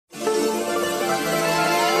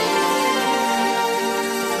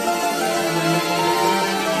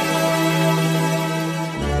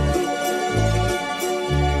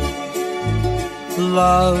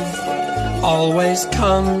love always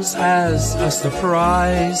comes as a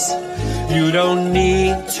surprise. You don't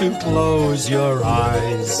need to close your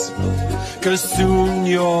eyes, 'cause soon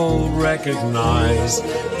you'll recognize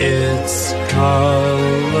its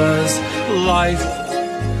colors. Life,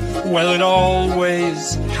 well, it always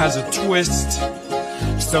has a twist,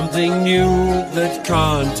 something new that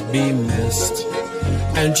can't be missed.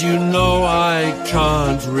 And you know I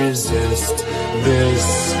can't resist this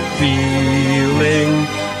feeling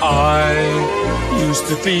I used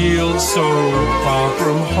to feel so far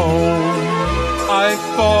from home. I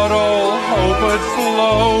thought all hope had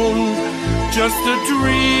flown, just a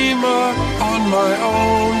dreamer on my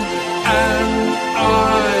own. And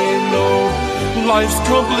I know life's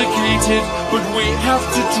complicated, but we have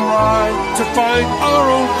to try to find our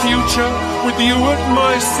own future. With you at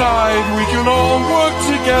my side, we can all work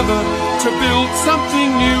together to build something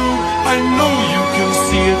new. I know you can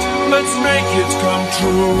see it, let's make it come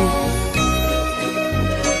true.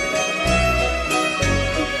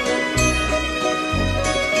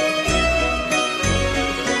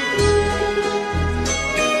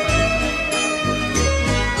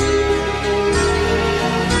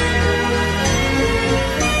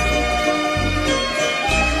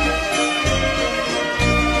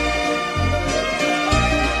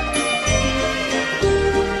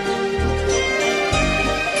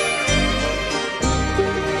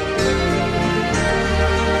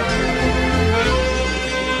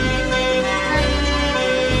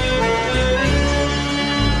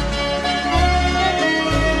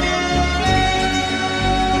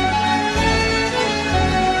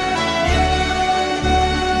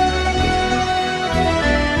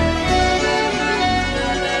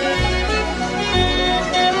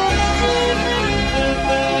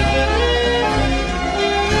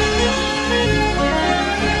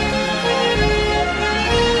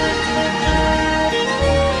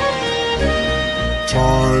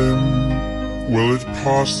 Time, well, it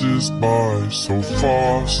passes by so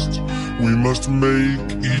fast. We must make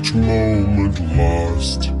each moment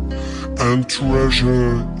last, and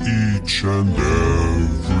treasure each and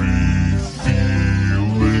every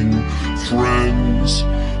feeling. Friends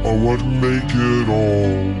are what make it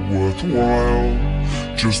all worthwhile.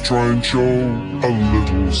 Just try and show a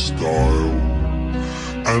little style,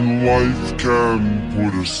 and life can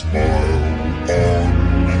put a smile on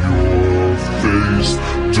your face.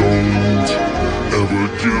 Don't ever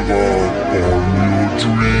give up on your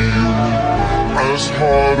dream. As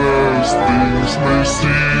hard as things may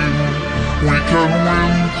seem, we can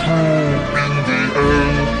win through in the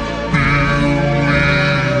end. Believe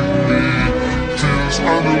me, tis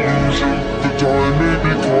an illusion, the die may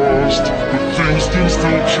be cast, but things can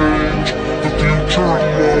still change. The future at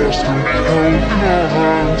last can be held in our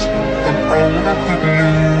hands, and out of the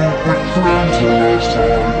blue, with friends on our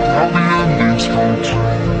side, happy endings come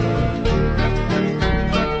true.